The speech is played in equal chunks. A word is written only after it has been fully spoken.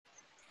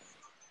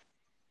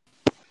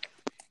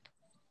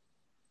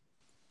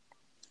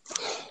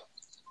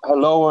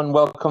Hello and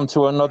welcome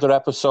to another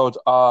episode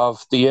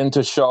of the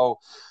Inter Show.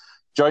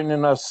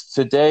 Joining us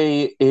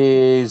today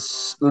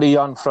is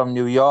Leon from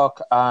New York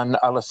and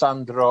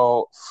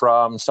Alessandro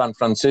from San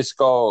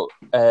Francisco.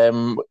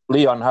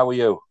 Leon, how are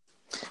you?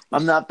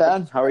 I'm not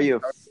bad. How are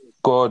you?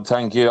 Good,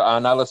 thank you.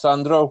 And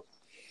Alessandro?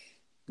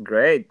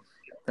 Great,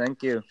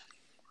 thank you.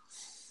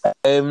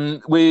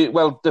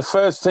 The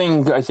first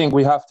thing I think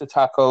we have to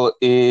tackle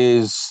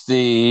is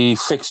the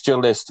fixture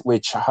list,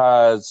 which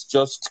has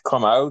just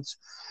come out.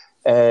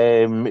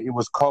 It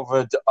was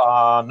covered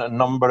on a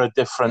number of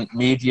different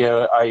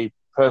media. I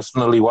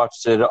personally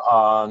watched it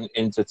on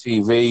Inter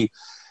TV,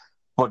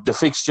 but the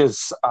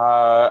fixtures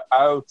are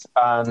out,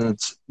 and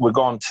we're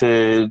going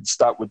to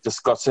start with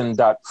discussing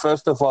that.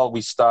 First of all, we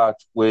start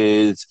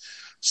with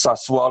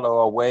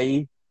Sassuolo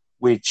away,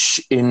 which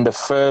in the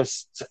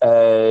first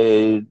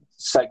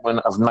segment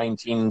of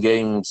 19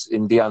 games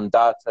in the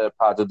Andata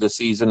part of the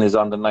season is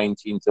on the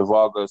 19th of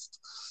August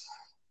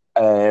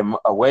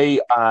away,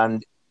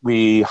 and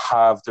we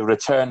have the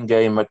return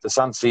game at the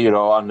San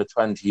Siro on the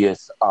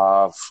 20th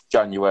of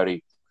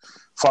January.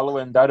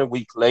 Following that, a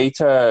week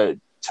later,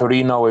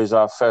 Torino is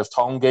our first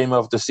home game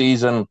of the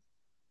season,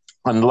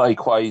 and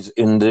likewise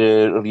in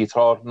the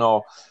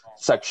Ritorno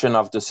section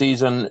of the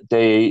season,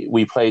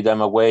 we play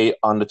them away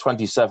on the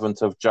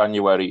 27th of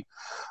January.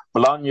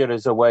 Bologna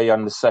is away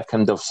on the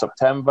 2nd of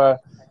September,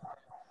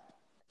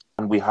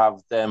 and we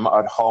have them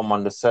at home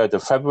on the 3rd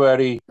of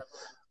February.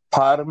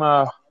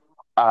 Parma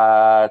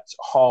at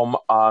home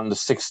on the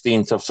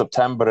 16th of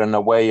September and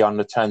away on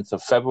the 10th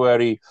of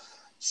February.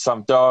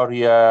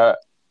 Sampdoria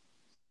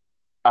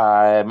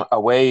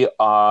away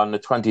on the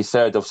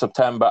 23rd of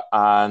September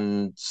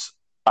and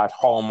at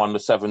home on the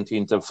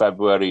 17th of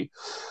February.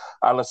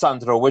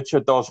 Alessandro, which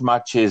of those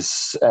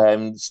matches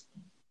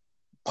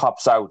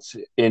pops out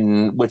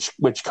in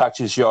which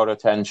catches your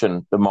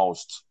attention the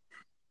most?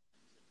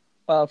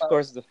 Well, of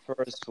course, the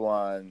first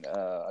one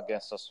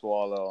against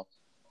Sassuolo,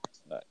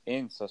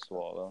 in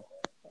Sassuolo.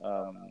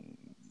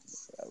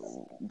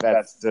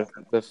 That's the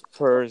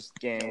first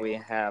game we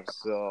have,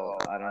 so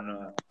I don't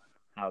know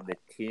how the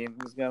team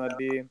is gonna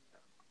be.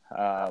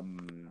 Of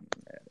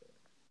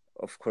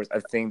course, I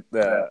think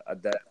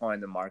at that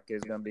point the market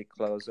is gonna be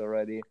closed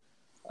already.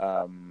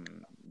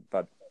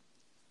 But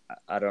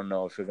I don't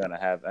know if we're gonna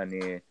have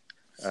any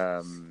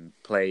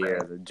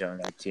player that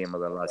joins the team at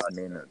the last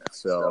minute.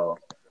 So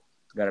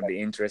it's gonna be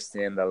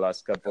interesting. The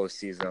last couple of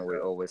seasons we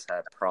always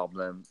had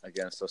problem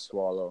against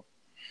Sassuolo.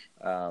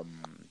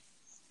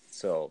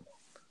 So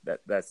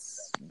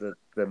that's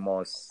the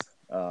most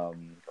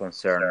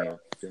concerning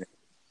thing.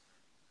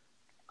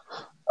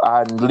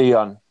 And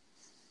Leon?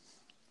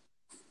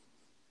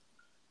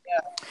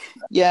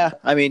 Yeah,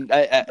 I mean,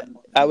 I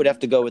would have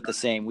to go with the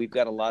same. We've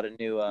got a lot of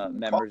new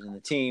members in the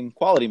team,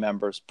 quality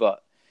members,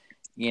 but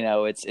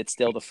it's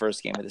still the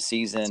first game of the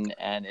season,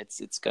 and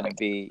it's going to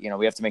be,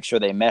 we have to make sure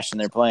they mesh and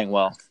they're playing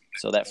well.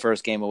 So that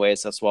first game away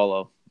is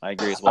Sassuolo. I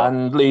agree as well.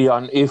 And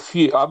Leon, if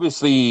you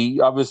obviously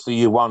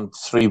you want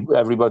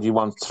everybody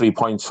wants 3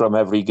 points from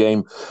every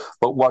game,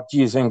 but what do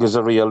you think is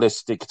a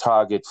realistic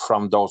target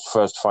from those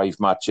first 5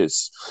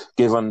 matches?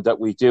 Given that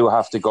we do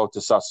have to go to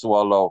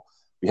Sassuolo,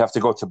 we have to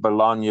go to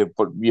Bologna,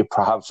 but you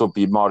perhaps will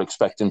be more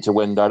expecting to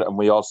win that, and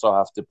we also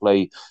have to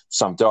play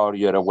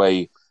Sampdoria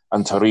away,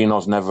 and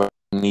Torino's never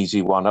an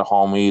easy one at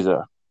home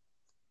either.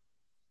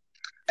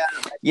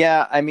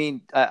 Yeah, I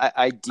mean,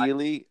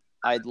 ideally,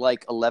 I'd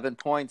like 11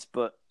 points,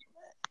 but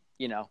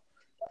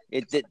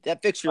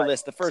that fixture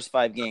list, the first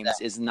 5 games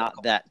is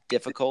not that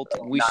difficult.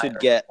 We should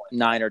get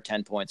 9 or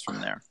 10 points from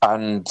there.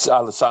 And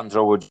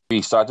Alessandro, would you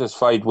be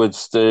satisfied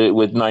with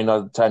 9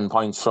 or 10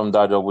 points from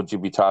that, or would you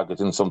be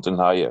targeting something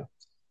higher?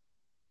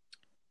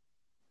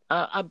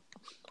 I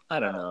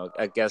don't know.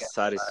 I guess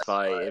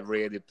satisfied. It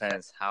really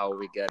depends how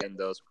we get in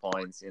those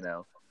points.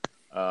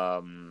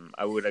 I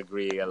would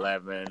agree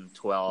 11,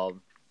 12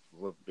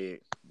 would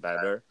be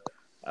better.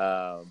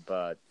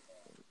 But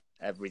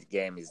every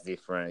game is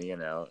different,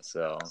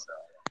 so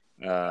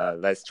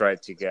let's try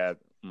to get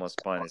most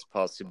points as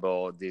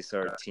possible. These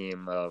are a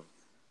team of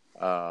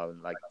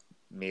like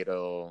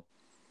middle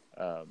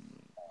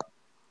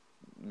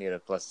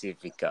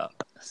classifica,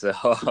 so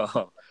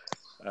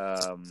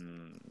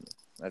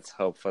let's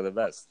hope for the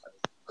best.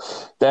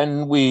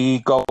 Then we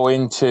go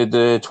into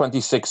the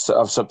 26th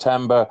of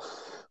September.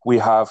 We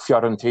have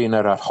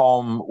Fiorentina at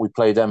home. We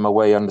play them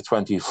away on the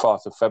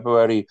 24th of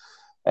February.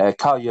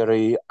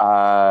 Cagliari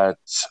at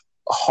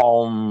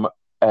home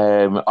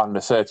on the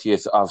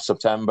 30th of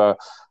September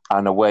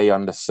and away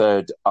on the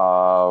 3rd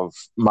of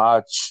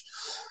March.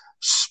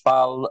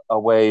 Spal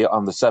away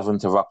on the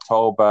 7th of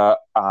October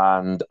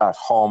and at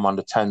home on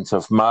the 10th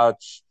of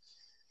March.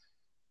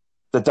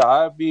 The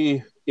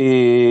derby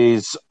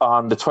is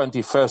on the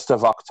 21st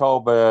of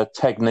October,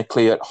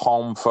 technically at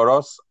home for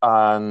us,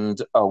 and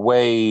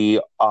away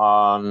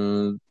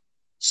on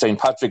St.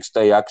 Patrick's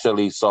Day,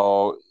 actually.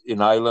 So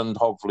in Ireland,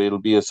 hopefully it'll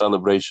be a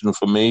celebration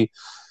for me,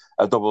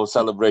 a double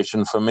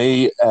celebration for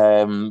me.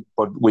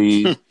 But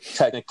we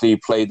technically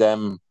play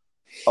them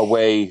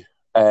away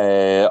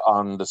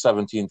on the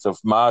 17th of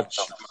March.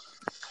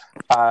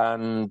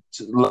 And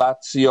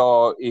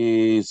Lazio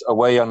is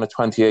away on the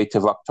 28th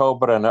of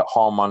October and at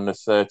home on the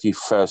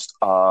 31st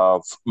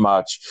of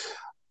March.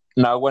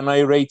 Now, when I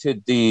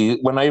rated the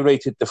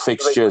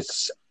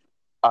fixtures,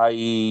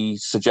 I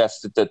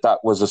suggested that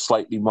was a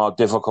slightly more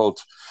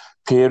difficult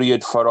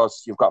period for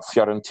us. You've got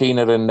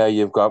Fiorentina in there,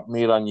 you've got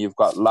Milan, you've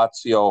got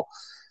Lazio.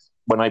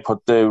 When I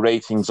put the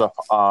ratings up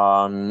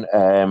on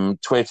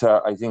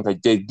Twitter, I think I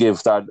did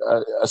give that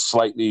a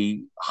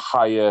slightly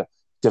higher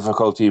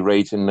difficulty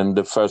rating than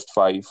the first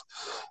five.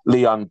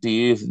 Leon,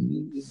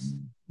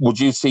 would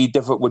you see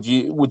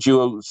difficulties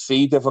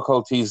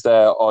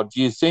there, or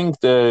do you think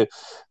the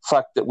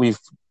fact that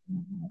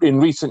in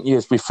recent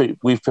years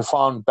we've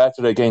performed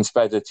better against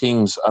better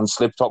teams and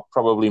slipped up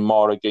probably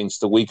more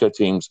against the weaker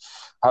teams?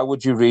 How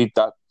would you read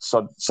that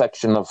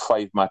section of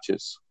 5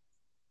 matches?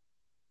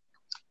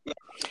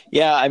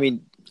 Yeah, I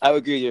mean, I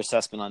would agree with your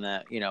assessment on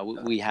that.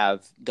 We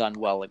have done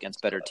well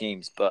against better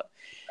teams, but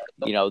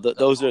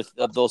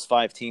those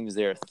 5 teams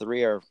there,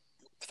 three are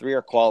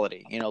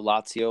quality.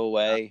 Lazio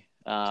away,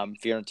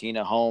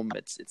 Fiorentina home.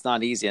 It's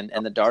not easy,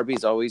 and the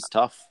derby's always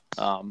tough.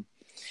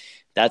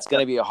 That's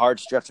going to be a hard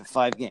stretch of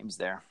 5 games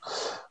there.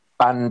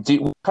 And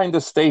what kind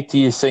of state do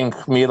you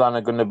think Milan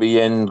are going to be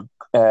in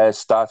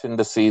starting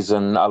the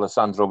season,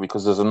 Alessandro?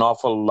 Because there's an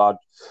awful lot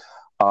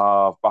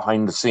of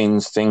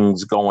behind-the-scenes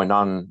things going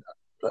on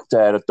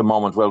there at the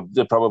moment. Well,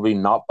 they're probably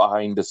not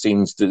behind the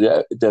scenes.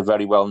 They're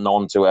very well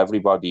known to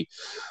everybody,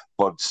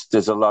 but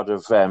there's a lot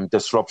of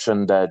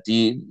disruption there. Do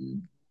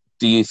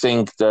you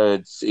think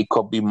that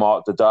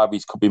the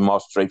derbies could be more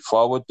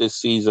straightforward this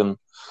season,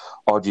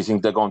 or do you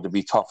think they're going to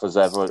be tough as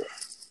ever?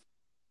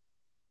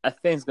 I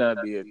think it's going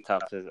to be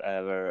tough as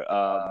ever.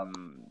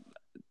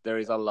 There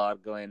is a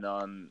lot going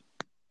on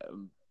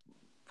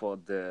for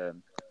the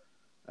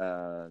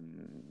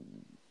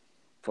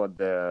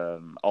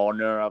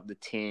owner of the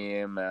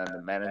team and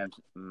the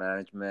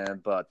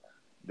management, but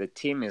the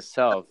team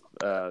itself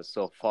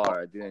so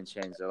far didn't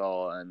change at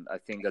all, and I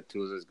think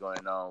Gattuso is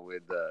going on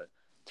with the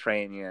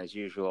training as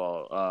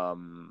usual,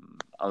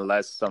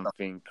 unless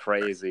something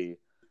crazy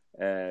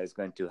is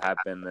going to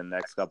happen in the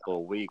next couple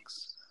of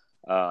weeks.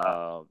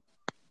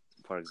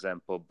 For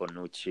example,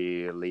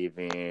 Bonucci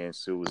leaving,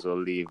 Suso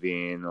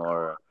leaving,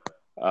 or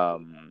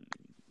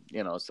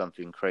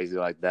something crazy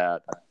like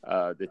that.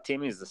 The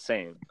team is the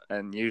same,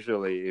 and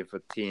usually if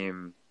a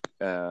team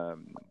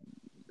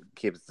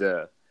keeps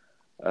the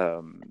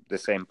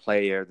same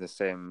player, the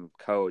same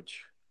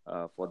coach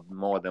for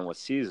more than one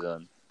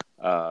season,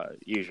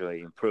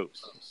 usually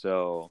improves.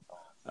 So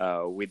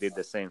we did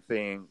the same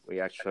thing.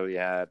 We actually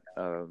had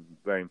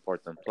very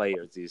important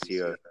players this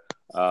year.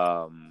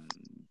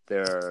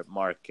 Their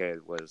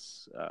market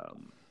was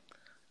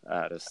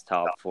at a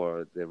stop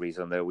for the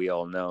reason that we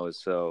all know.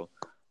 So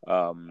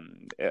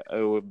it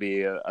would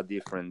be a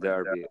different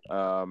derby.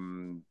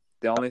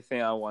 The only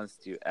thing I want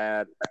to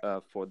add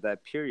for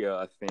that period,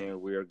 I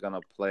think we're going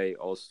to play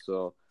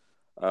also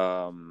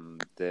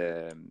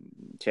the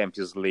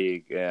Champions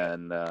League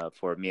and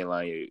for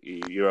Milan,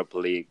 Europa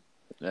League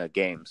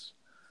games.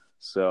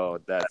 So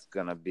that's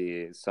going to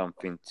be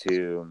something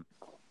to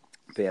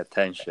pay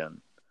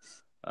attention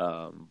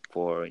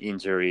for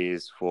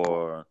injuries,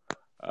 for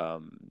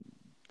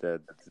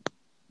the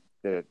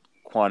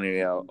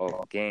quantity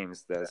of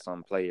games that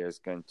some players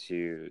going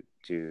to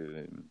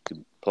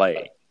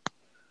play.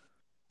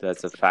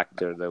 That's a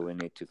factor that we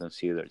need to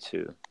consider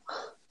too.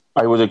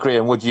 I would agree.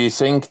 And would you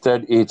think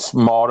that it's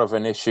more of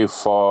an issue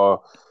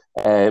for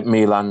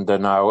Milan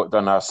than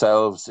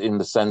ourselves, in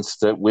the sense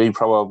that we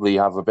probably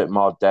have a bit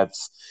more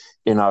depth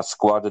in our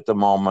squad at the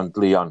moment,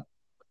 Leon?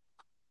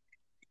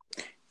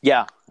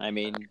 Yeah, I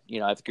mean,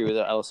 I agree with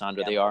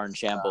Alessandro. They are in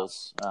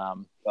shambles,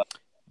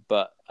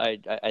 but I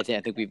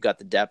think we've got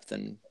the depth,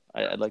 and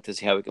I'd like to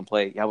see how we can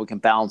play, how we can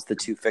balance the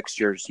 2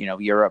 fixtures,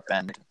 Europe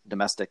and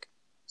domestic.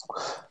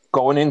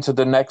 Going into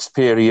the next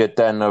period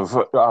then of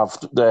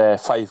the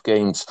 5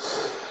 games,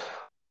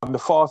 on the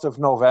 4th of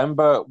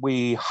November,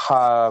 we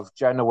have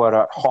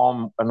Genoa at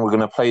home, and we're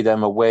going to play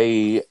them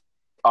away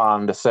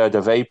on the 3rd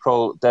of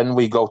April. Then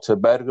we go to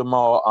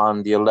Bergamo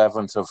on the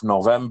 11th of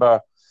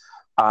November,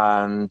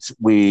 and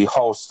we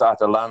host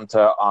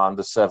Atalanta on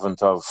the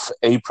 7th of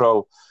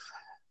April.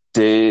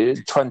 The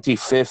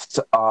 25th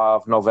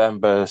of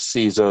November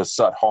sees us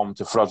at home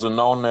to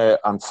Frosinone,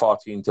 and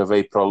 14th of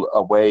April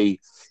away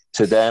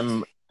to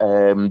them.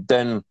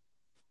 Then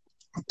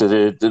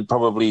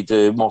probably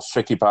the most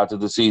tricky part of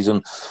the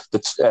season,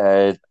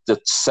 the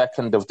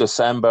 2nd of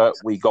December,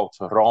 we go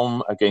to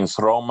Rome against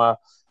Roma.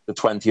 The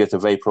 20th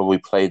of April, we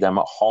play them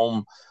at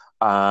home.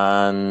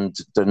 And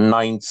the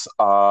 9th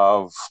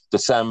of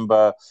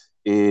December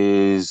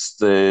is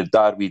the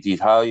Derby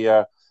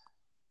d'Italia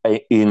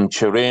in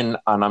Turin.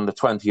 And on the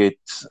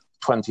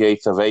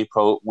 28th of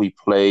April, we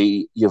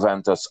play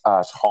Juventus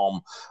at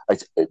home.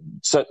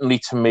 Certainly,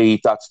 to me,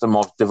 that's the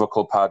most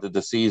difficult part of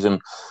the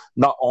season,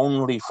 not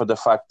only for the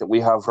fact that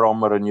we have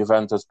Roma and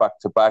Juventus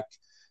back-to-back,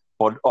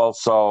 but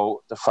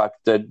also the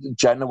fact that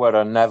Genoa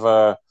are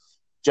never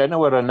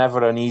Genoa are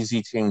never an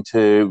easy team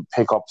to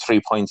pick up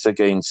 3 points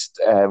against.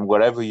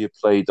 Wherever you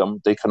play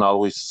them, they can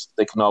always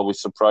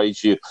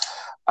surprise you.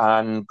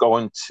 And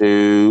going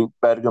to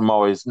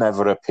Bergamo is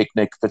never a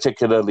picnic,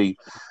 particularly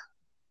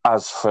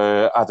as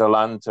for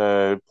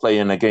Atalanta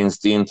playing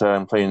against the Inter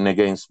and playing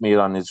against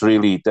Milan is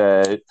really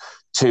the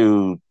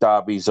two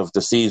derbies of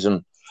the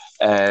season.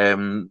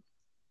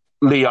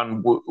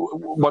 Leon,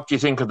 what do you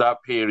think of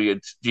that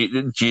period?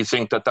 Do you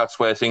think that that's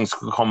where things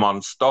could come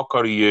unstuck,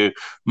 or are you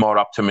more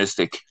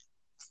optimistic?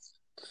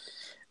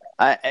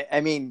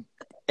 I mean,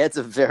 it's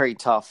a very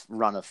tough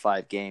run of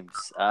 5 games,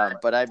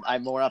 but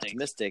I'm more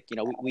optimistic.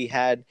 We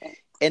had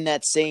in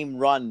that same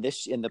run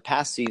in the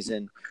past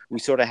season, we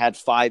sort of had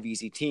 5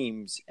 easy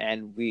teams,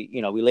 and we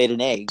laid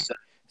an egg.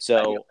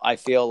 So I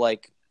feel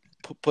like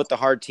put the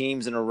hard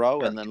teams in a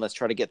row, and then let's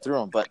try to get through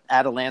them. But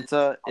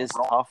Atalanta is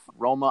tough.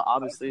 Roma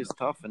obviously is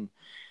tough, and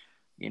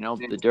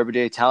the Derby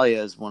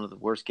d'Italia is one of the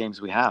worst games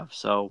we have.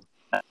 So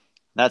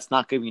that's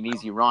not going to be an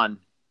easy run.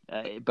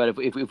 But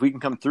if we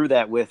can come through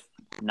that with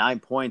 9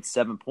 points,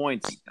 7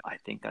 points, I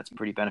think that's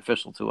pretty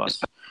beneficial to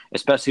us,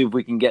 especially if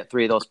we can get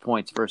 3 of those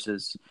points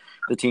versus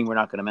the team we're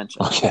not going to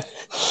mention. Okay,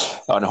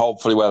 and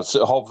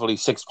hopefully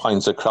 6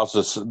 points across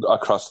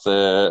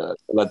the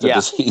length of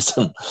the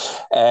season.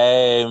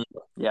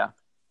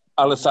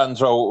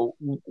 Alessandro,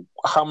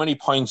 how many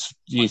points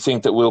do you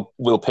think that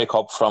we'll pick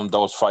up from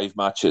those 5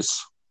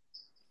 matches?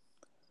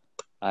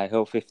 I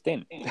hope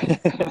 15.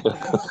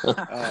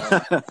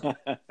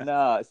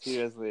 No,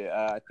 seriously.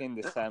 I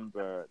think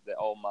December, the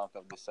whole month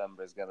of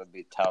December is going to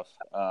be tough.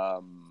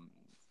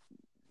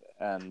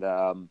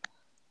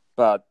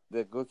 But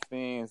the good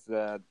thing is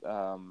that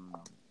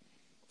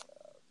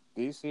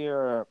this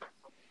year,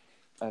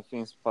 I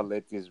think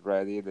Spalletti is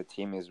ready. The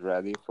team is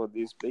ready for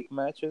these big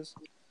matches.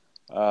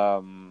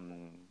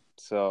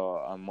 So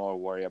I'm more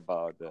worried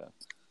about the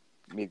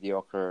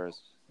mediocre,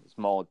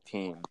 small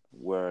team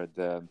where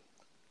the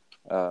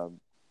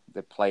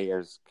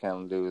players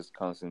can lose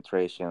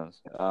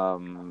concentrations.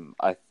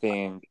 I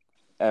think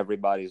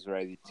everybody's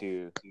ready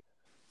to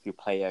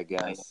play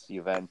against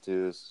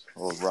Juventus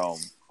or Rome.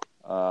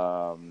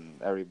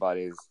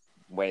 Everybody's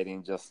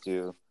waiting just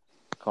to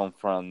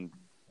confront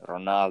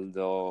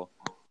Ronaldo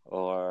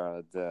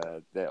or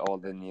all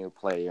the new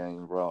player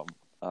in Rome.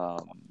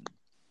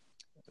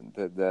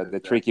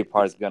 The tricky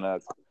part is gonna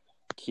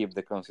keep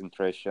the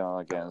concentration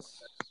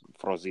against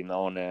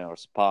Frosinone or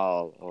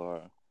Spal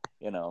or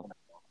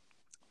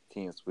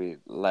teams with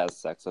less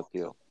sex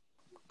appeal.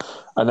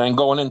 And then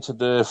going into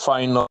the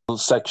final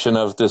section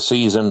of the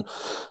season,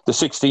 the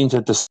 16th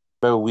of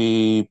December,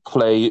 we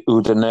play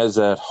Udinese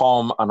at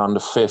home, and on the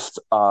 5th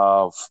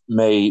of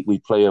May, we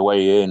play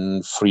away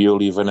in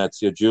Friuli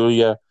Venezia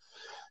Giulia.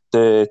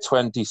 The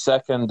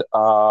 22nd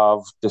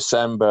of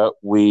December,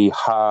 we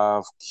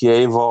have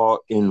Chievo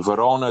in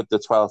Verona. The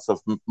 12th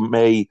of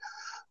May,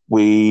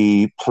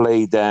 we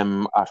play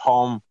them at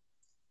home.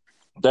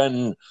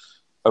 Then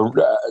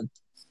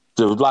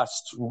the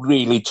last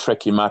really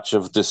tricky match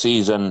of the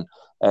season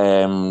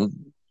will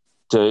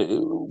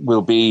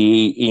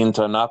be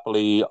Inter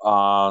Napoli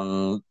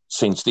on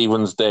St.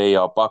 Stephen's Day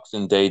or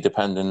Boxing Day,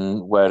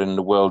 depending where in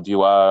the world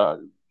you are,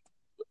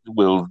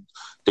 will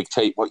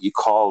dictate what you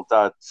call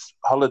that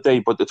holiday.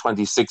 But the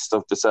 26th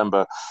of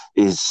December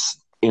is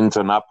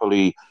Inter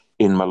Napoli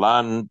in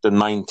Milan. The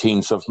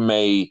 19th of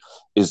May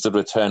is the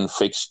return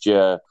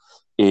fixture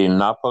in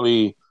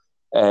Napoli.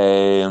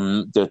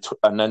 And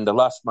then the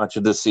last match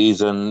of the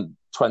season,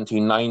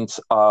 29th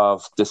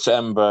of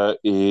December,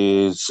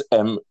 the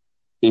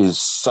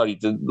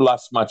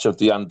last match of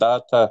the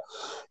Andata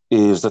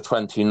is the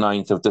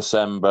 29th of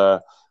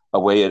December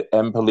away at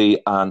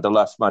Empoli, and the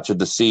last match of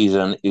the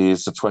season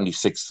is the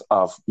 26th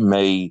of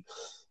May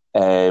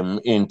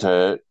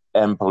into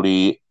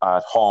Empoli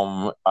at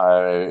home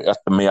at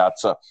the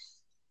Meazza.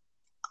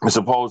 I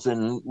suppose,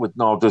 with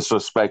no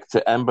disrespect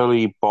to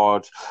Empoli,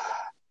 but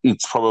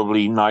it's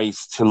probably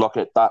nice to look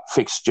at that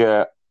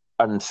fixture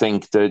and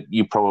think that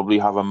you probably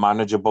have a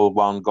manageable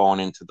one going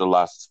into the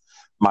last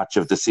match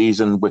of the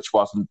season, which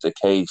wasn't the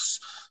case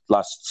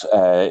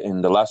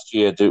in the last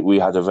year. That we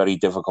had a very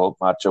difficult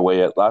match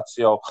away at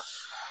Lazio.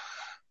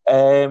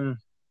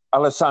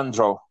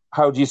 Alessandro,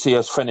 how do you see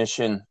us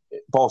finishing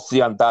both the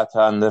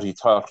Andata and the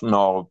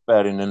Ritorno,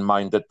 bearing in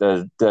mind that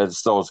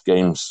there's those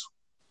games?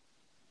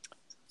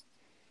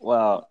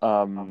 Well,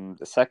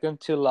 the second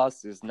to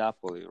last is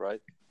Napoli,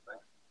 right?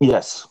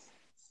 Yes.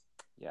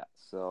 Yeah,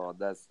 so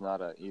that's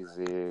not an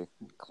easy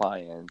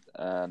client,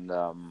 and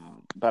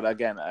but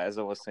again, as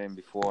I was saying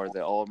before,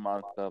 the whole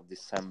month of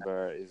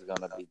December is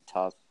gonna be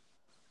tough.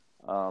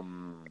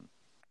 I'm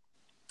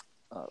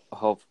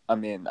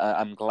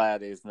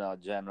glad it's not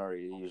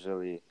January.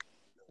 Usually,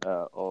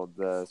 all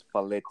the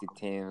Spalletti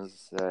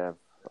teams have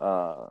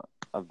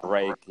a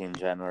break in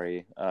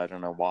January. I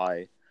don't know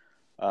why.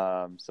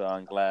 So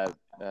I'm glad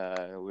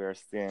we're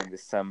still in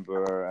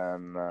December,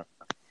 and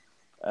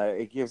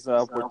it gives an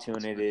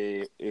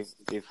opportunity if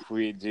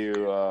we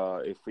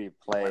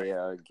play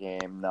a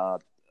game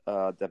not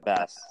the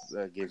best.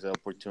 Gives an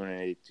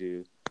opportunity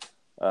to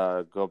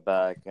go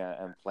back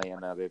and play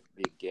another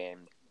big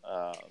game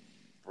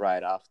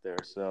right after.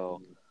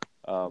 So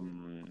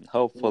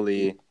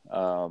hopefully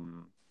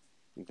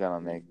we're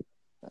gonna make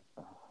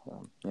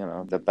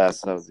the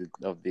best of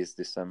this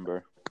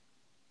December.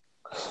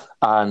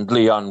 And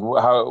Leon,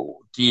 how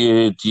do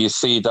you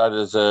see that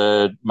as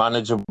a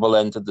manageable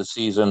end to the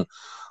season,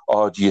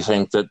 or do you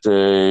think that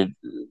the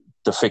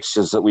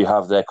fixtures that we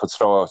have there could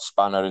throw a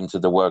spanner into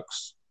the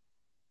works?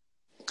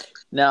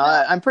 No,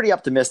 I'm pretty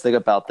optimistic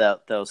about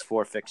those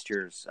 4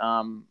 fixtures.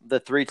 The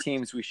 3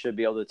 teams we should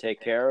be able to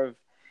take care of,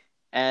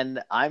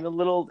 and I'm a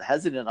little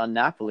hesitant on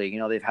Napoli.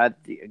 They've had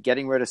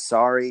getting rid of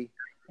Sarri.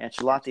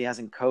 Ancelotti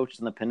hasn't coached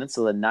in the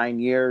Peninsula in 9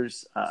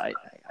 years. I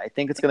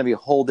think it's going to be a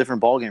whole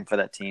different ballgame for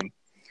that team.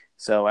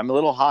 So I'm a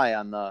little high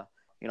on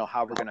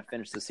how we're going to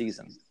finish the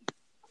season.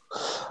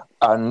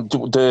 And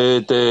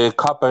the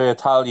Coppa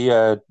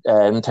Italia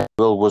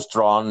table was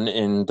drawn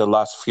in the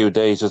last few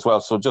days as well.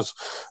 So just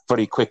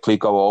very quickly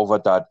go over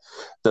that.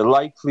 The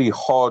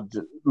likelihood,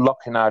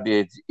 looking at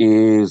it,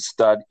 is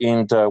that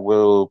Inter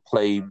will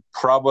play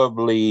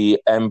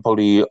probably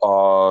Empoli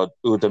or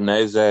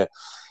Udinese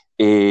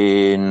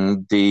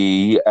in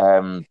the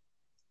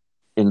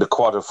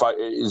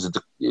is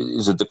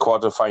it the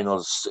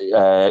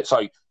quarterfinals?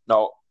 Sorry,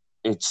 no,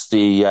 it's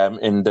the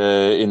in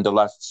the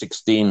last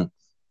 16.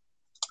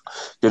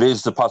 There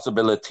is the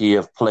possibility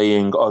of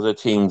playing other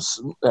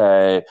teams,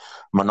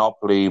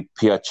 Monopoli,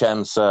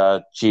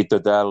 Piacenza,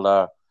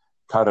 Cittadella,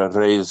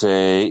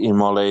 Carrarese,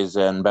 Imolese,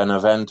 and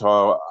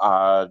Benevento.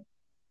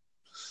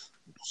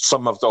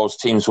 Some of those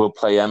teams will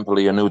play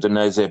Empoli and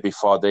Udinese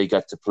before they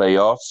get to play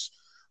us.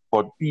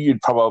 But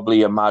you'd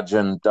probably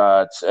imagine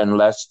that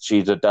unless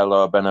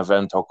Cittadella or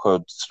Benevento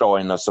could throw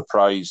in a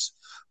surprise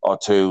or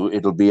two,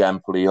 it'll be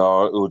Empoli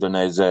or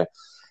Udinese.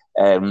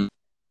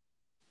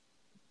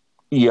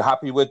 You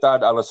happy with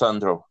that,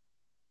 Alessandro?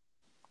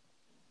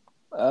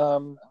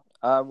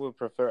 I would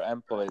prefer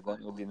Empoli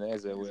than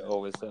Udinese. We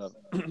always have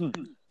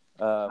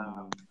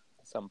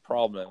some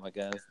problem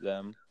against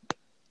them.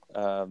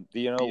 Do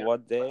you know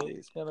what day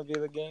is going to be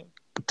the game?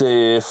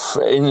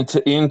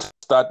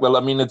 Well, I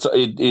mean,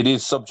 it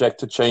is subject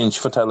to change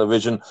for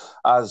television,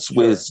 as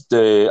sure.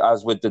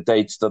 with the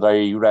dates that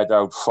I read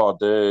out for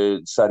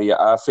the Serie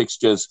A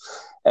fixtures.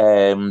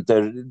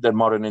 They're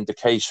more an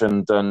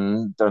indication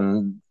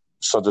than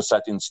sort of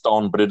set in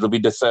stone, but it'll be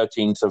the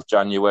 13th of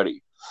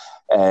January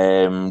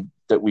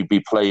that we'd be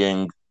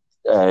playing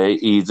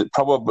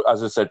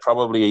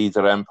probably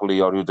either Empoli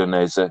or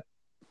Udinese.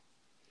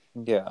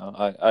 Yeah,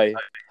 I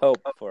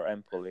hope for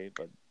Empoli,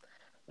 but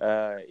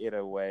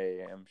either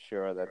way, I'm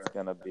sure that's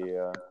gonna be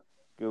a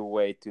good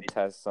way to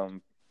test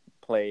some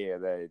player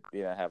that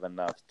didn't have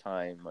enough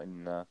time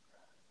in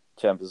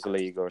Champions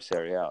League or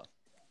Serie A.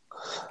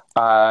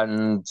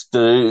 And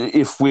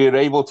if we're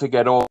able to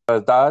get over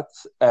that,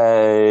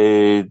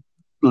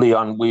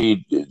 Leon,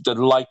 the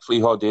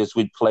likelihood is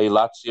we'd play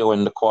Lazio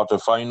in the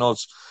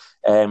quarterfinals.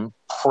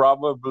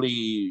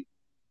 Probably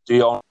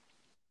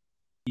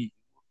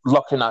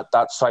looking at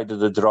that side of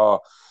the draw,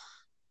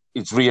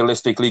 it's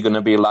realistically going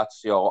to be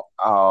Lazio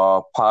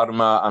or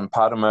Parma, and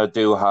Parma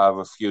do have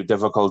a few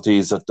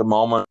difficulties at the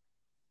moment.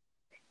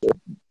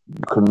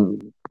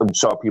 I'm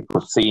sure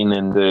people have seen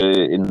in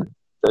the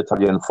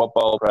Italian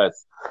football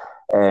press,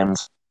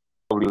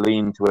 probably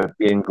lean to it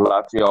being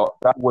Lazio.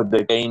 That would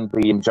again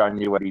be in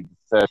January,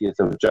 30th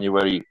of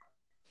January.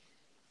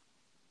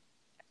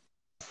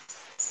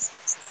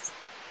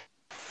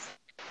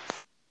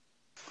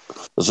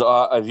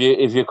 So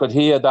if you could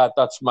hear that,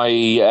 that's my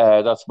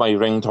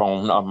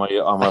ringtone on my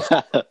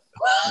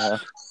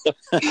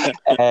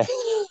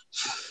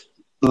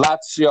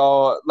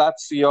Lazio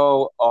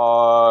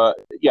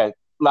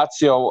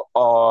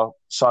or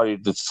sorry,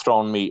 that's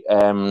thrown me.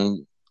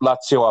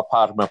 Lazio or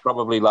Parma,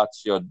 probably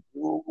Lazio.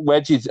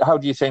 How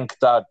do you think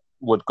that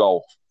would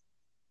go?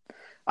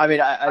 I mean,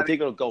 I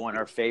think it'll go in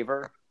our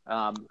favor.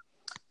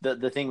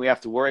 The thing we have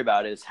to worry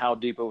about is how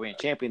deep are we in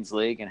Champions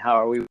League and how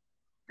are we?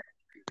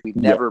 We've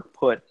never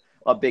put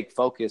a big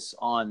focus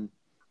on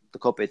the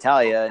Coppa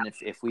Italia, and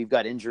if we've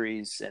got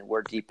injuries and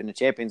we're deep in the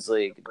Champions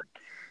League,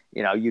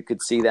 you could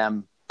see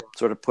them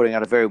sort of putting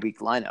out a very weak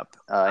lineup,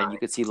 and you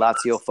could see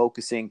Lazio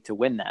focusing to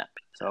win that.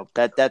 So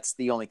that's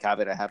the only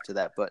caveat I have to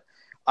that. But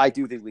I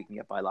do think we can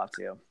get by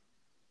Lazio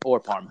or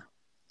Parma.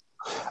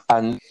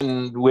 And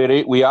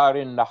we are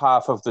in the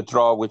half of the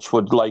draw, which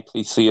would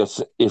likely see us,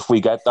 if we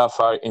get that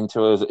far, in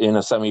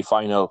a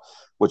semi-final,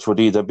 which would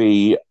either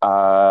be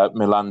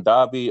Milan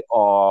derby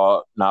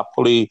or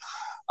Napoli.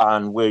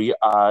 And we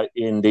are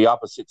in the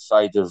opposite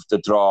side of the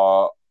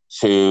draw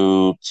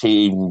to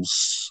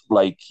teams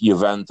like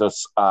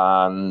Juventus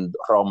and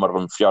Roma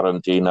and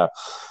Fiorentina.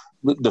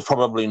 There's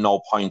probably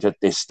no point at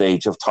this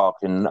stage of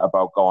talking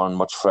about going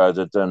much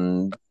further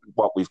than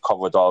what we've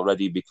covered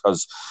already,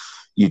 because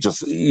you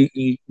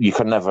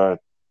can never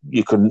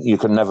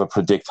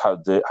predict how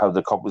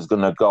the cup is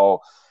going to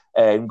go.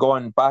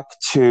 Going back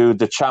to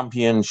the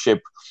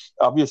championship,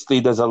 obviously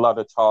there's a lot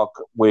of talk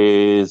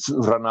with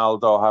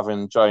Ronaldo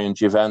having joined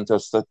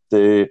Juventus that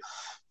the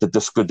that the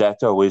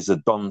Scudetto is a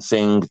done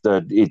thing,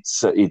 that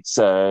it's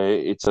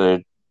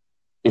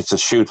a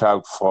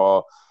shootout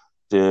for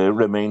the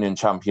remaining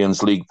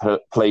Champions League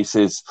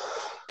places.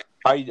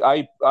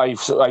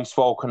 I've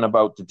spoken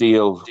about the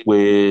deal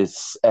with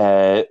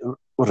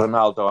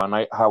Ronaldo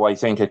and how I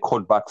think it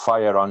could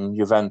backfire on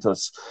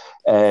Juventus.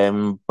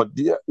 But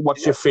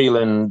what's your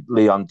feeling,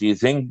 Leon?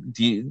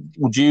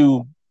 Would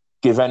you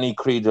give any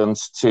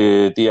credence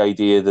to the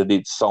idea that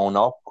it's sewn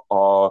up,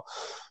 or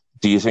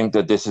do you think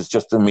that this is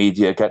just the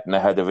media getting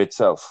ahead of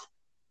itself?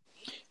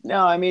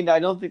 No, I mean, I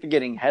don't think they're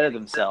getting ahead of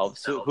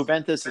themselves. So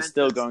Juventus is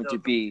still going to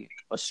be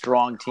a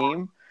strong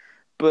team,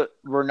 but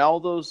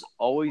Ronaldo's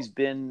always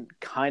been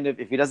kind of,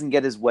 if he doesn't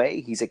get his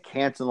way, he's a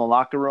cancer in the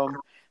locker room.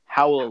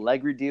 How will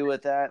Allegri deal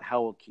with that?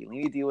 How will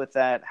Chiellini deal with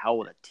that? How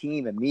will the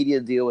team and media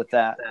deal with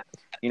that?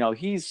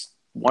 He's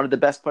one of the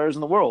best players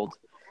in the world.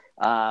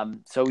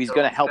 So he's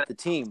going to help the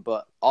team,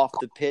 but off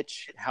the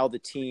pitch, how the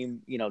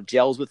team,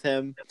 gels with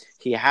him,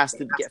 he has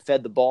to get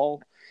fed the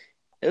ball.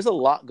 There's a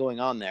lot going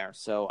on there.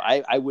 So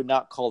I would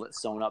not call it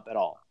sewn up at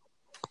all.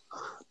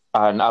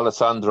 And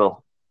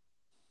Alessandro.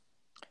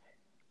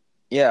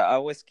 Yeah, I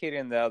was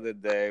kidding the other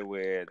day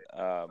with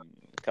a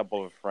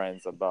couple of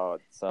friends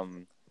about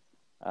some,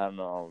 I don't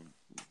know,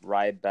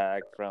 right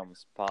back from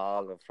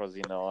Spal or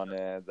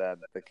Frosinone that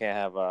they can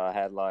have a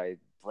headlight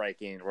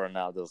breaking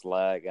Ronaldo's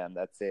leg, and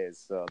that's it.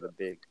 So the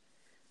big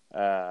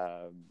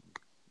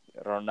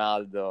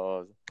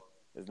Ronaldo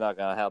is not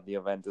going to help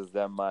Juventus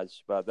that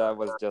much, but that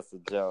was just a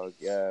joke.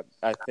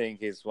 I think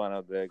he's one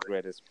of the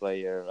greatest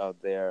players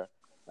out there,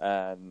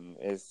 and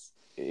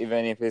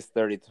even if he's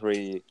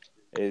 33,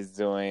 is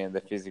doing the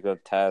physical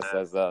test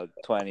as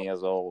 20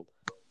 years old.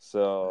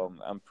 So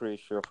I'm pretty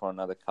sure for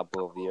another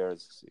couple of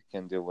years he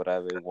can do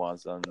whatever he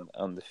wants on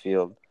the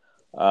field.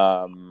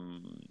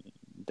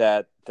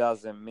 That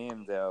doesn't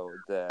mean though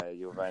that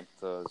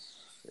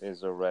Juventus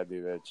is already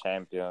the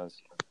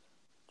champions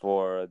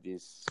for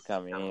this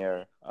coming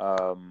year.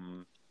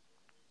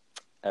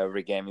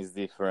 Every game is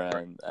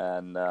different,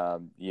 and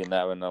you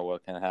never know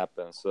what can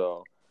happen.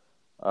 So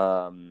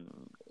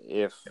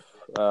if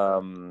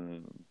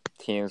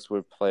teams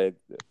will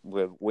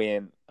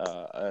win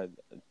a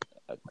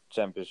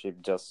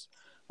championship just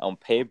on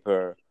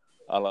paper,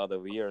 a lot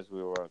of years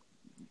we were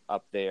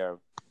up there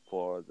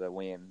for the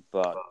win,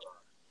 but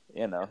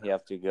you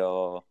have to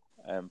go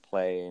and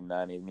play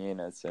 90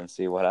 minutes and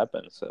see what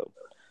happens. So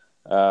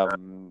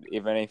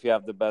even if you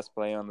have the best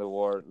player in the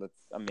world,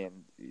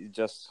 you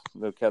just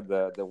look at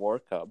the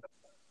World Cup,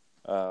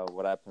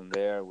 what happened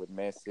there with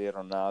Messi,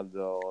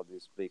 Ronaldo, all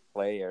these big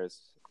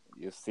players.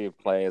 You still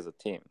play as a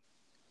team.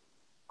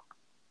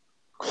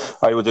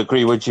 I would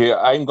agree with you.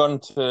 I'm going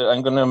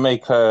to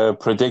make a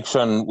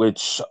prediction,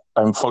 which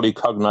I'm fully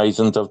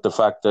cognizant of the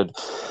fact that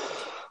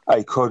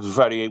I could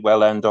very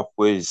well end up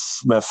with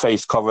my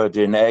face covered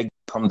in egg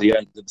come the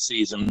end of the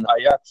season.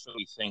 I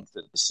actually think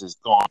that this is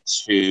going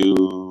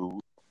to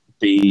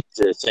be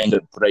the thing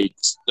that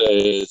breaks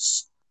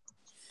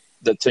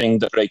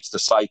the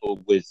cycle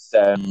with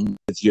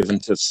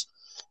Juventus.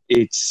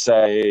 It's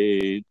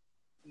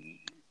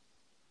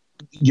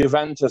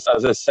Juventus,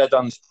 as I said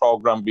on this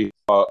program before,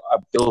 are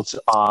built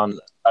on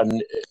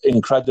an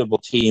incredible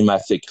team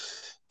ethic.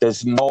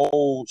 There's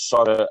no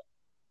sort of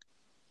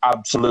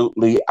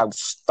absolutely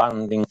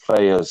outstanding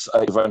players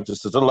at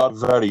Juventus. There's a lot of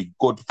very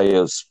good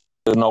players.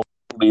 There's no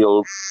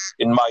real,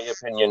 in my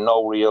opinion,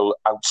 no real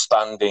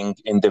outstanding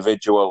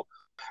individual.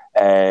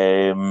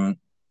 And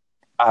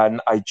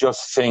I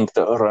just think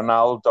that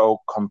Ronaldo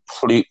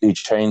completely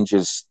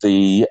changes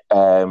the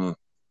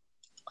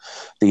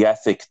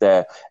ethic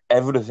there.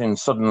 Everything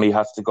suddenly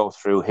has to go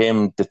through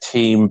him. The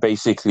team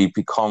basically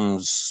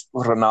becomes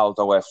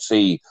Ronaldo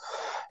FC.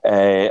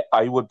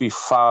 I would be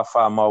far,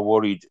 far more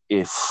worried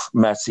if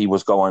Messi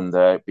was going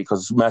there,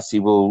 because Messi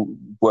will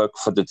work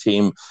for the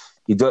team.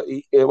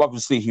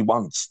 Obviously, he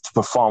wants to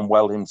perform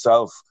well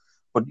himself,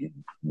 but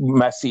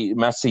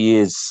Messi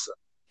is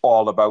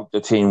all about the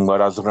team,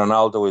 whereas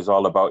Ronaldo is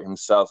all about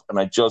himself. And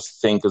I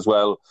just think as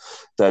well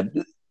that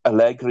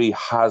Allegri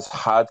has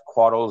had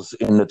quarrels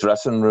in the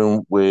dressing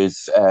room with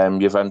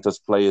Juventus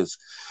players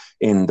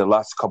in the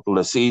last couple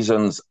of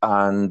seasons,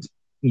 and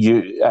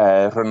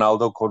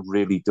Ronaldo could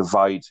really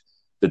divide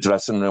the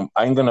dressing room.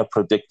 I'm going to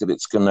predict that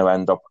it's going to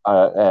end up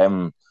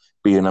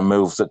being a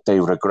move that they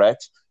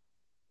regret.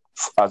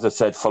 As I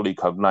said, fully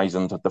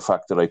cognizant of the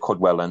fact that I could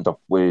well end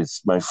up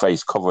with my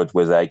face covered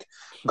with egg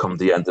come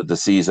the end of the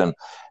season.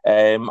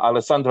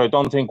 Alessandro, I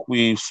don't think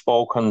we've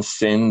spoken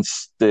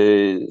since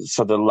the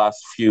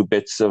last few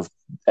bits of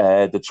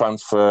the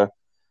transfer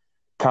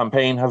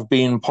campaign have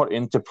been put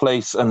into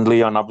place, and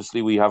Leon,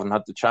 obviously we haven't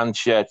had the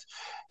chance yet.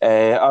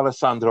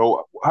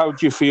 Alessandro, how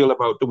do you feel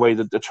about the way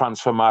that the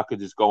transfer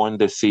market is going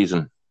this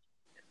season?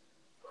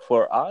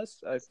 For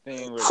us, I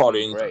think we're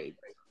doing great.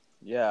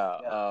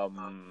 Yeah,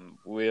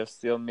 we're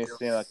still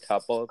missing a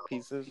couple of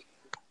pieces,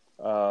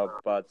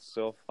 but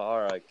so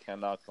far I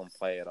cannot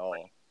complain at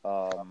all.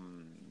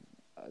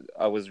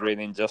 I was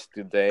reading just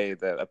today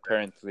that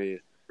apparently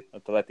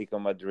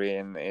Atletico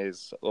Madrid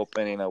is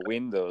opening a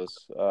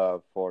windows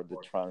for the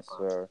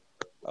transfer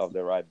of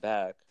the right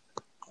back.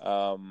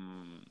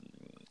 Um,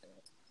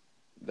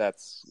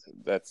 that's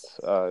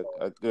a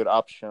good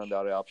option. The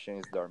other option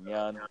is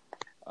Darmian.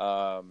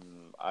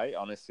 I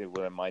honestly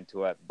wouldn't mind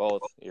to add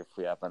both if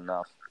we have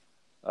enough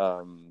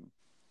um,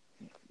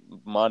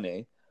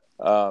 money.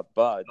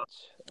 But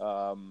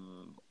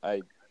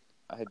I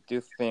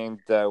do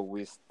think that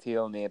we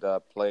still need a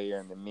player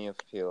in the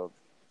midfield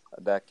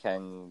that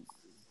can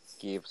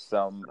give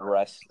some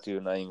rest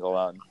to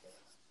Nainggolan,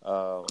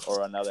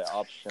 or another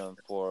option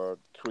for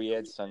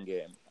create some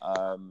game.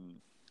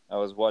 I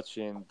was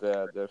watching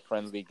the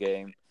friendly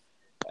game,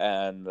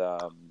 and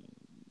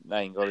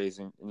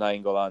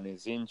Nainggolan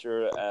is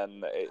injured,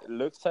 and it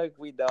looks like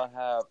we don't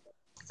have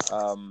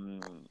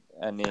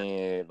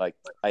any like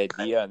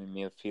idea in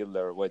the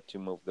midfielder where to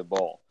move the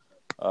ball.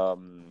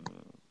 Um,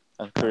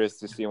 I'm curious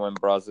to see when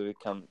Brozovic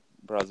come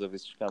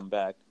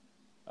back,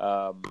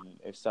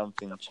 if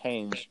something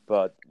changed.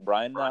 But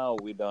right now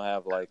we don't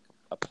have like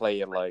a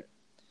player like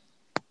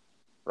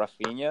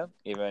Rafinha,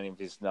 even if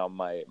he's not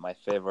my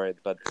favorite,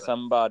 but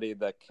somebody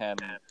that can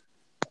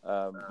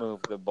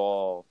move the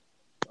ball,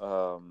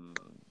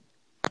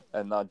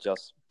 and not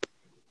just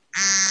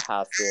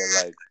pass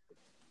it like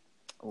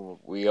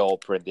we all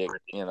predict,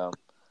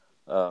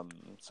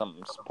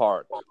 some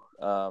spark.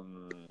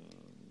 Um,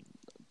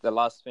 the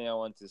last thing I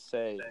want to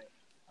say,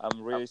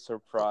 I'm really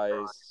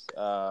surprised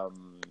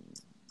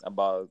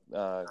about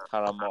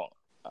Karamo.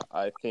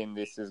 I think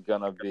this is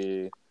gonna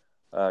be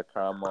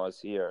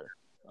Karamo's year.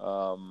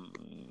 Um,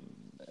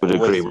 Would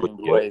agree was with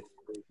doing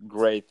you.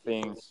 great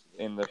things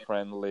in the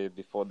friendly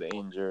before the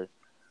injury,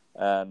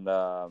 and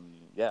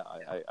yeah,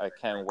 I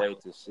can't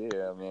wait to see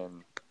it. I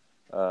mean,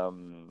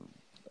 um,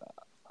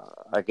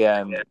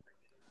 again,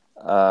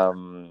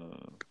 um,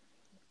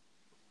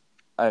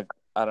 I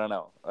I don't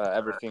know.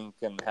 Everything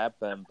can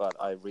happen, but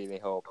I really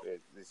hope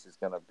this is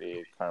gonna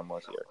be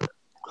Karamo's year.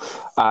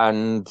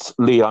 And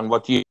Leon,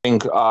 what do you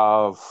think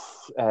of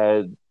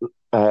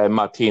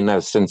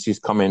Martinez since he's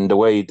come in, the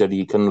way that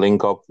he can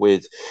link up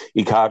with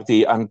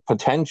Icardi and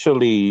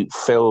potentially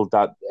fill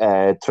that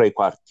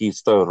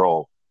trequartista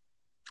role?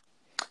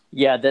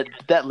 Yeah,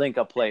 that link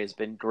up play has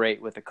been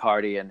great with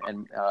Icardi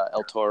and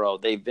El Toro.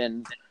 They've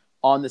been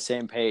on the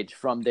same page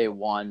from day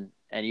one,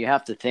 and you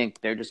have to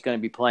think they're just going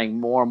to be playing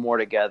more and more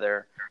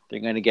together. They're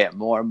going to get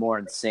more and more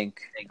in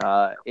sync.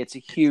 It's a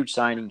huge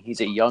signing.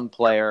 He's a young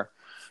player,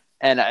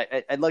 and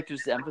I'd like to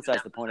just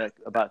emphasize the point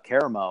about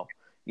Karamo.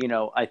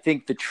 I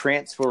think the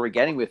transfer we're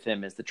getting with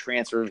him is the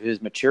transfer of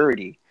his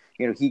maturity.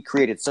 He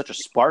created such a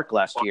spark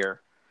last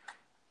year,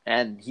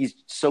 and he's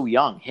so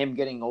young. Him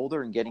getting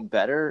older and getting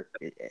better,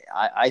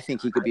 I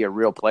think he could be a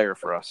real player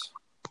for us.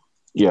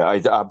 Yeah,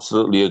 I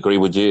absolutely agree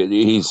with you.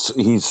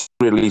 He's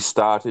really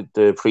started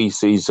the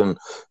preseason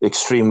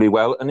extremely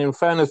well, and in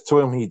fairness to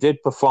him, he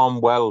did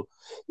perform well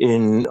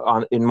in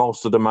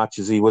most of the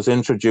matches he was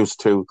introduced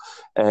to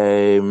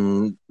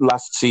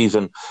last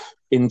season.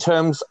 In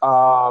terms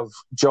of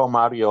Joe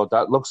Mario,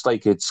 that looks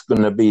like it's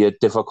going to be a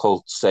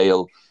difficult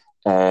sale.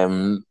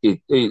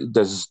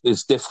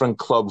 There's different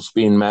clubs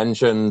being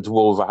mentioned,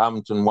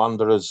 Wolverhampton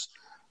Wanderers,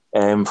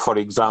 for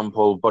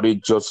example, but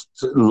it just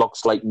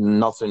looks like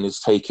nothing is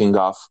taking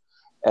off.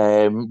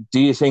 Do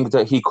you think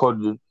that he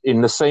could,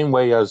 in the same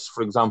way as,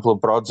 for example,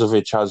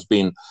 Brozovic has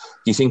been,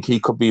 do you think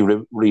he could be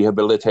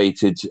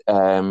rehabilitated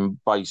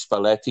by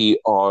Spalletti,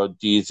 or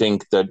do you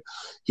think that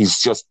he's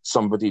just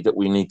somebody that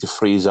we need to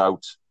freeze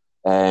out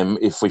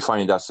if we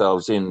find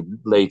ourselves in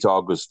late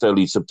August,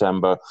 early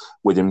September,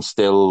 with him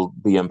still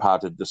being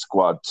part of the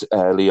squad,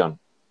 Leon?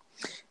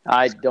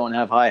 I don't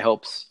have high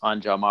hopes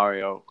on John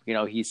Mario.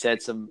 He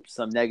said some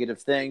negative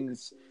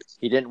things.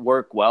 He didn't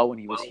work well when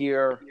he was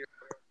here.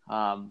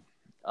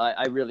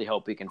 I really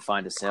hope we can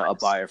find a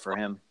buyer for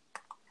him.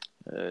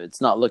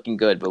 It's not looking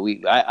good, but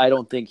I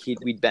don't think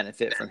we'd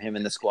benefit from him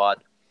in the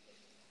squad.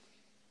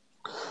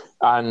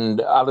 And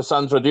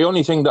Alessandro, the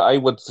only thing that I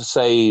would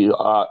say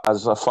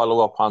as a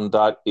follow-up on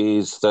that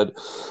is that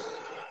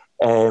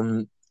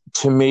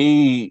to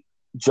me,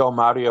 Joe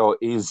Mario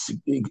is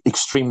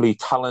extremely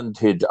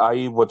talented.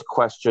 I would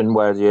question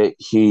whether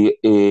he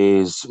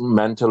is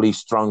mentally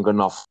strong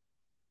enough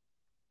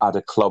at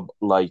a club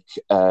like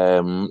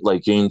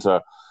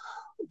Inter.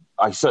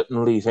 I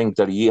certainly think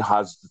that he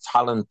has the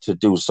talent to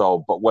do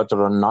so, but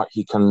whether or not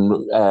he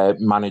can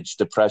manage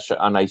the pressure,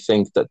 and I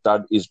think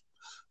that is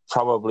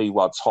probably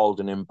what's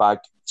holding him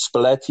back.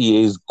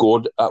 Spalletti is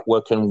good at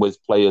working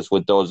with players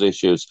with those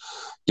issues.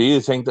 Do you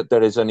think that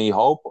there is any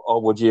hope,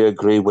 or would you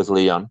agree with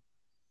Leon?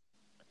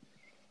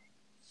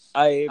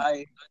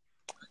 I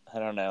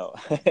don't know.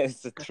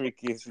 It's a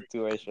tricky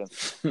situation.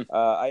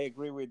 I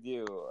agree with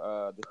you.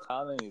 The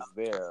talent is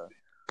there,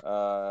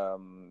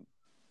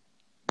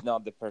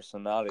 not the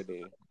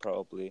personality,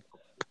 probably.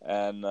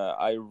 And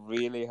I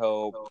really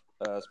hope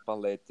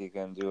Spalletti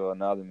can do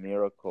another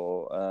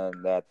miracle,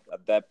 and that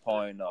at that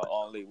point, not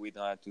only we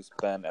don't have to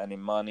spend any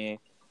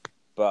money,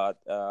 but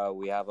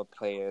we have a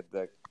player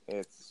that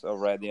is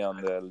already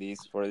on the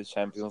list for the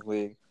Champions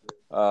League.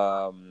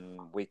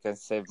 We can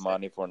save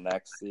money for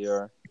next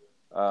year.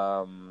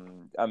 I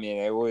mean,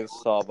 it will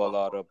solve a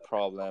lot of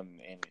problem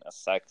in a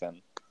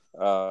second.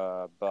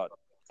 But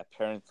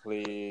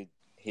apparently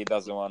he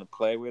doesn't want to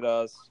play with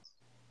us.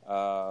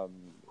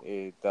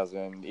 He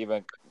doesn't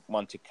even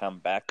want to come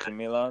back to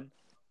Milan.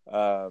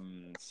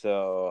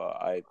 So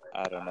I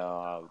don't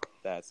know how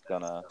that's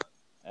gonna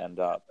end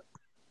up.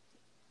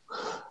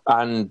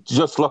 And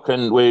just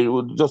looking, we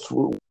were just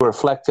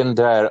reflecting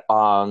there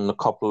on a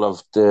couple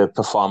of the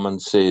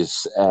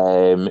performances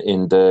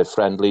in the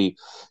friendly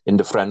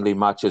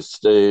matches.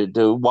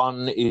 The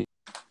one is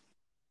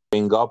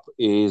up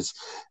is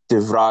De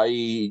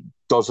Vrij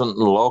doesn't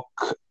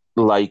look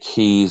like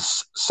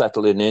he's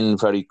settling in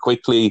very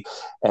quickly.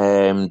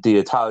 The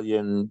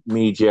Italian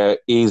media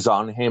is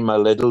on him a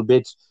little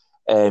bit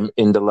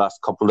in the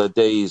last couple of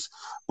days,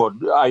 but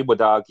I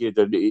would argue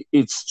that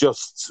it's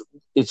just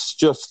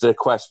a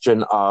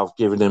question of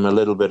giving him a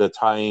little bit of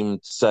time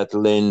to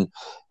settle in.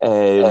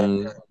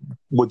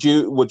 Would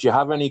you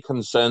have any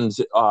concerns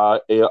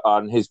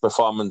on his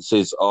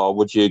performances, or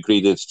would you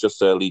agree that it's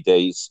just early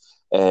days,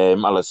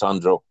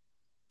 Alessandro?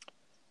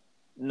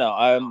 No,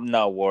 I'm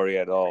not worried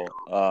at all.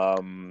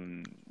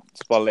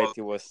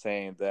 Spalletti was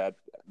saying that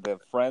the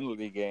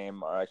friendly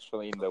game are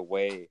actually in the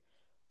way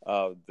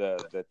of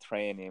the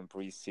training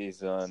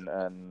preseason,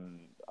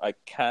 and I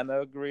kind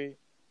of agree.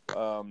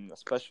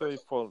 Especially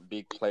for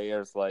big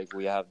players like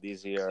we have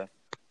this year.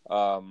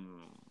 All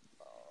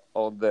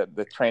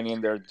the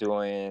training they're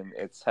doing,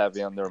 it's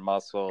heavy on their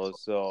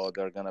muscles, so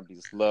they're gonna be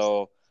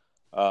slow.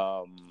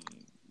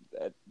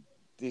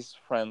 This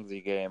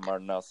friendly game are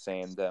not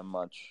saying that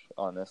much,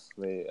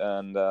 honestly.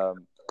 And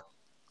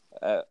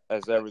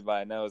as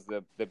everybody knows,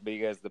 the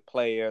bigger the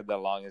player, the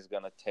longer it's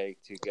gonna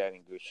take to get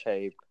in good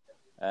shape.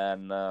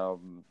 And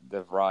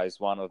De Vrij is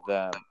one of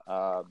them.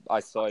 I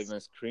saw even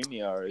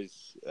Skriniar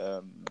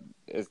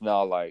is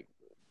not like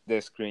the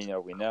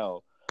Skriniar we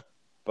know,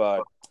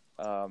 but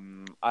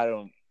I'm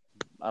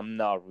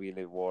not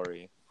really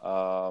worried.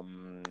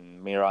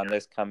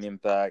 Miranda's coming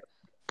back.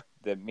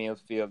 The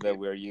midfield that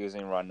we're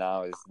using right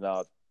now is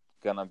not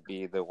gonna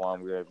be the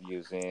one we're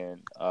using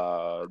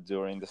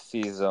during the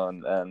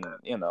season, and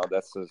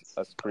that's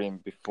a stream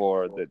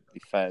before the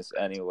defense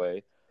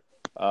anyway.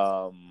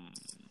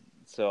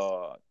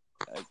 So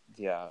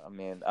yeah, I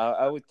mean,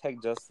 I would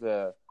take just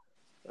the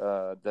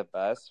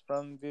best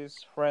from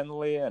this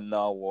friendly and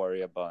not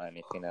worry about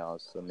anything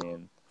else. I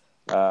mean,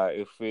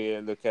 if we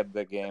look at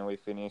the game, we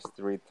finished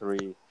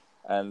 3-3,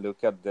 and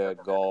look at the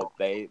goal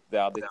the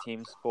other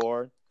team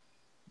scored.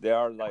 They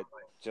are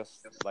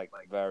just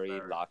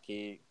very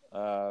lucky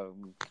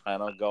kind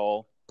of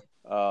goal.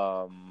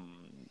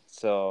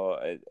 So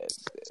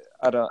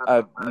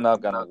I'm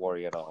not gonna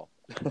worry at all.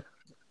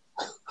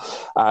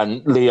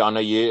 And Leon,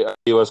 are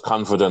you as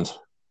confident?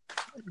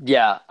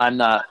 Yeah, I'm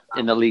not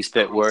in the least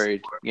bit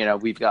worried.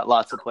 We've got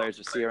lots of players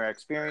with CRA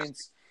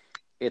experience.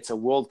 It's a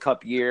World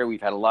Cup year.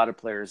 We've had a lot of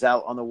players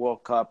out on the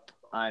World Cup.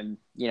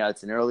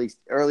 It's an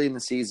early in the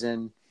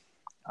season.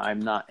 I'm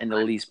not in the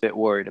least bit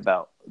worried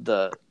about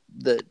the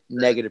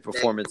negative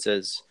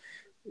performances,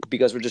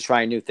 because we're just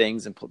trying new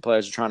things and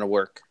players are trying to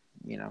work.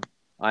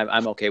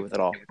 I'm okay with it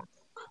all.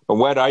 And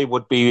where I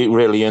would be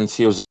really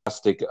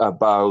enthusiastic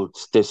about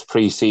this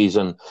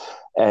pre-season,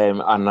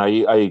 and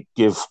I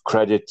give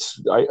credit,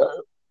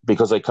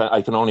 because I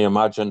can only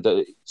imagine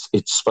that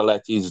it's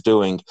Spalletti's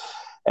doing.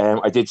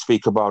 I did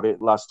speak about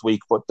it last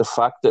week, but the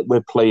fact that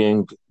we're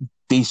playing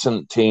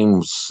decent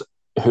teams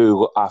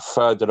who are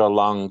further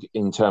along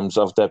in terms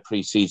of their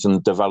pre-season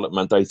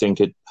development, I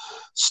think it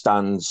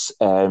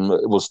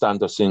will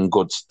stand us in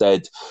good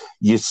stead.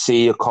 You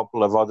see a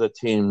couple of other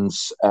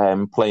teams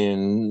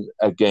playing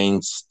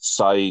against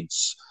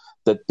sides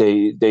that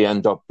they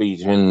end up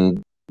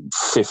beating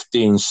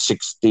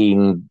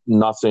 15-16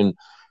 nothing.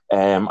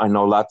 I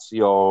know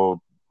Lazio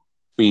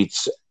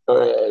beats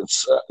an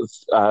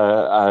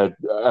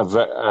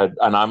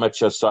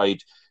amateur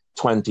side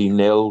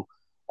 20-0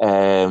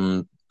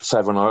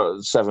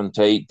 7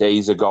 to 8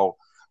 days ago,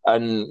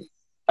 and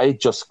I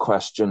just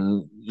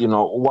question,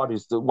 what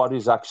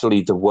is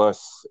actually the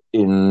worth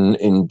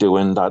in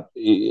doing that?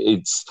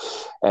 It's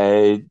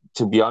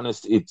to be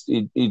honest,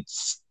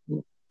 it's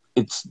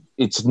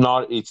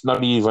not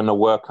even a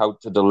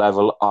workout to the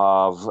level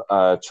of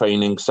a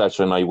training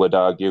session, I would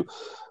argue.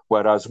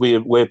 Whereas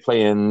we've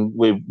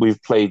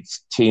played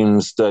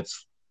teams that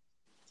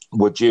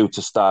were due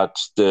to start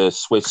the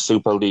Swiss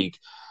Super League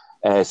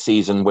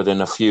season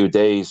within a few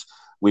days.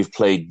 We've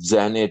played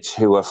Zenit,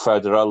 who are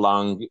further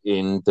along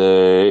in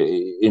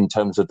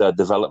terms of their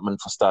development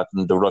for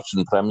starting the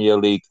Russian Premier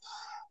League,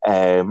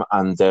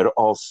 and they're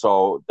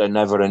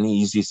never an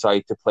easy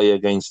side to play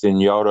against in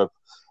Europe.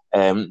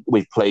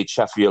 We've played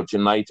Sheffield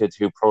United,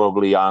 who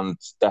probably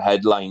aren't the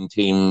headline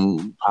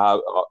team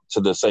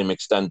to the same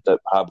extent that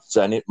perhaps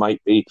Zenit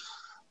might be.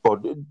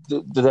 But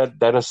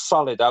they're a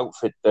solid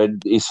outfit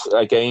that is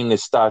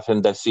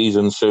starting their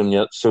season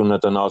sooner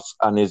than us,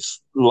 and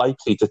is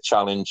likely to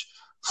challenge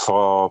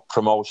for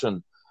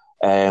promotion.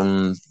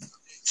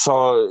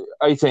 So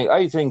I think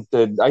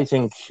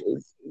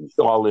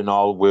all in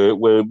all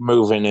we're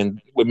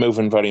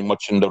moving very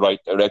much in the right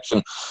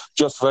direction.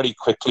 Just very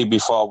quickly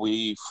before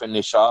we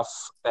finish off,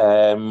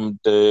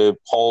 the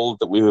poll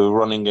that we were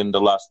running in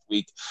the last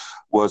week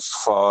was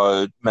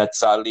for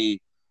Mezzali.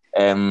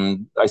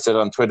 I said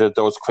on Twitter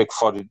those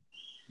quick-footed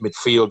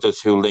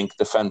midfielders who link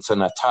defence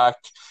and attack.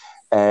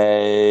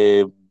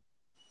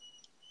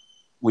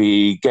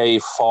 We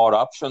gave 4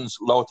 options: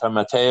 Lothar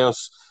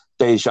Matthäus,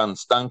 Dejan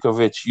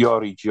Stankovic,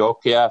 Yuri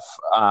Djokiev,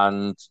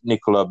 and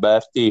Nicola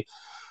Berti.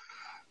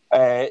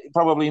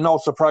 Probably no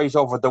surprise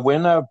over the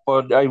winner,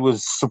 but I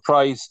was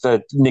surprised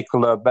that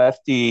Nicola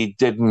Berti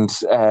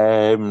didn't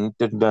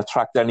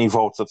attract any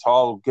votes at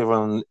all,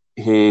 given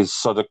his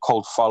sort of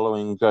cult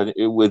following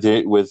with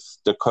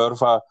the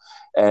Curva.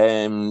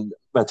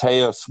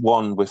 Matthäus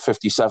won with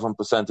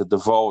 57% of the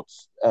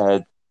votes.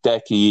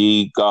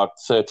 Deki got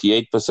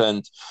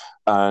 38%,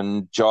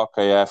 and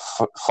Djokiev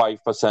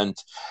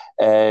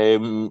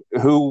 5%.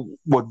 Who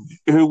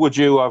would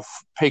you have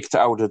picked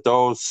out of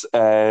those,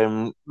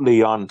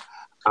 Leon,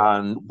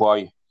 and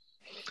why?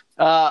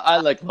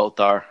 I like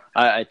Lothar.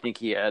 I think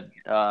he had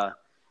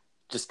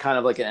just kind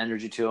of like an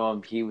energy to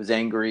him. He was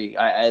angry.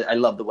 I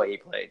love the way he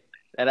played,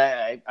 and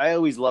I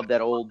always loved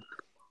that old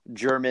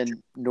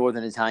German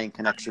Northern Italian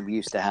connection we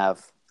used to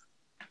have.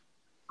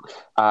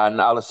 And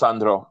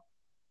Alessandro.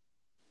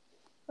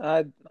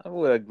 I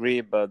would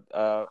agree, but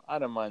I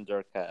don't mind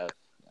Djorkaeff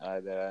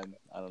either.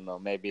 I don't know.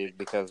 Maybe it's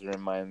because it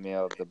reminds me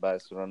of the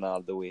best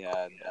Ronaldo we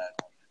had.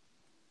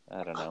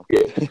 I don't know.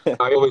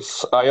 I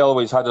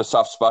always had a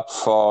soft spot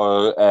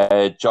for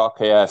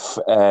Djorkaeff.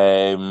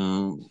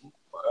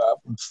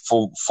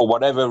 For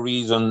whatever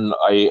reason,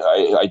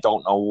 I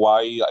don't know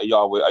why.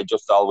 I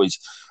just always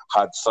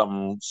had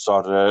some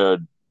sort of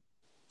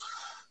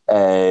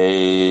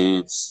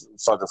felt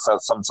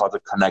some sort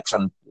of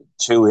connection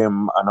to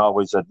him and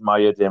always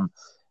admired him.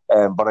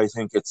 But I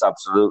think it's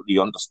absolutely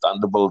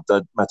understandable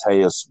that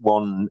Matthäus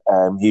won.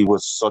 He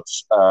was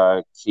such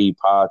a key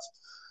part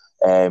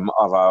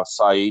of our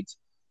side,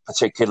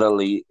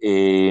 particularly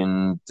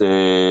in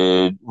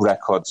the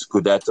record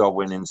Scudetto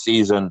winning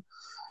season.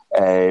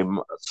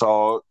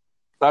 So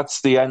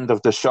that's the end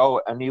of the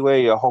show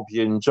anyway. I hope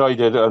you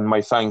enjoyed it, and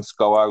my thanks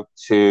go out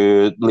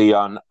to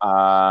Leon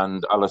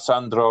and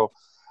Alessandro,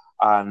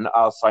 and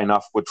I'll sign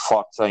off with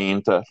Forza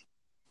Inter.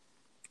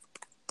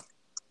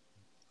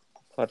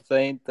 Forza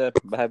Inter,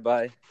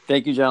 bye-bye.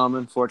 Thank you,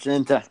 gentlemen. Forza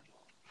Inter.